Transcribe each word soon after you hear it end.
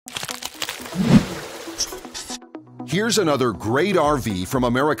Here's another great RV from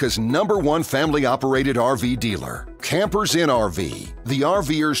America's #1 family-operated RV dealer, Campers Inn RV, the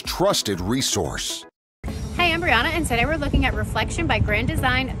RVer's trusted resource. Hey, I'm Brianna, and today we're looking at Reflection by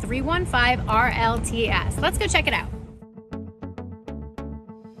Design-Reflection-315RLTS. Let's go check it out.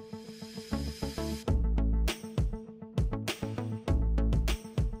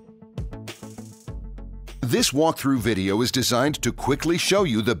 This walkthrough video is designed to quickly show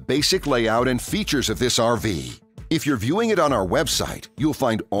you the basic layout and features of this RV. If you're viewing it on our website, you'll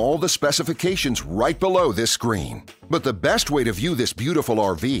find all the specifications right below this screen. But the best way to view this beautiful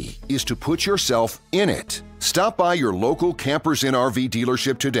RV is to put yourself in it. Stop by your local Campers Inn RV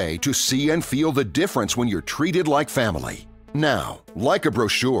dealership today to see and feel the difference when you're treated like family. Now, like a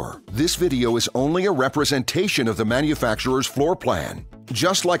brochure, this video is only a representation of the manufacturer's floor plan.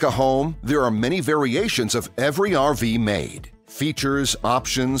 Just like a home, there are many variations of every RV made. Features,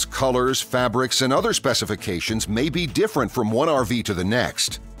 options, colors, fabrics, and other specifications may be different from one RV to the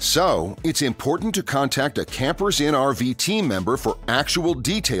next. So, it's important to contact a Campers Inn RV team member for actual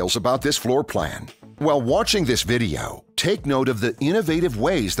details about this floor plan. While watching this video, take note of the innovative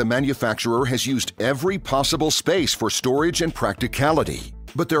ways the manufacturer has used every possible space for storage and practicality.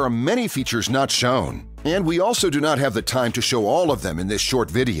 But there are many features not shown, and we also do not have the time to show all of them in this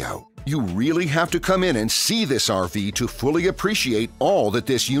short video. You really have to come in and see this RV to fully appreciate all that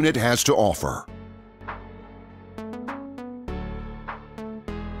this unit has to offer.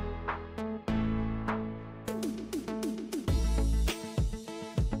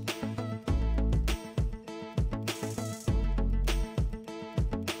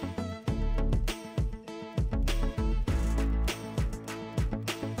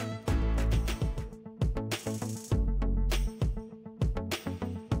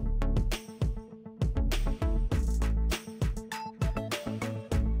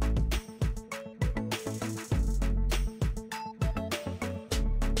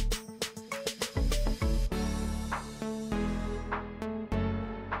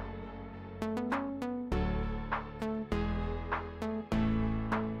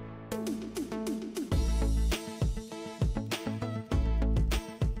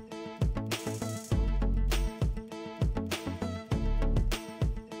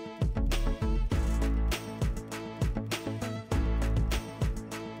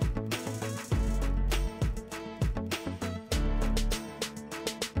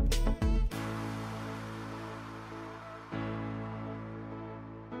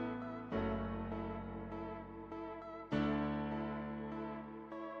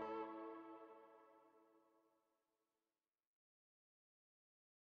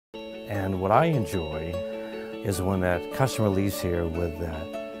 And what I enjoy is when that customer leaves here with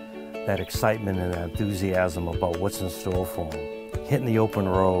that excitement and that enthusiasm about what's in store for them. Hitting the open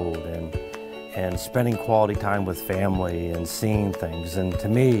road and spending quality time with family and seeing things. And to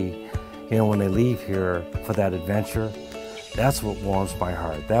me, you know, when they leave here for that adventure, that's what warms my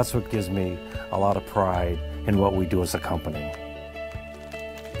heart. That's what gives me a lot of pride in what we do as a company.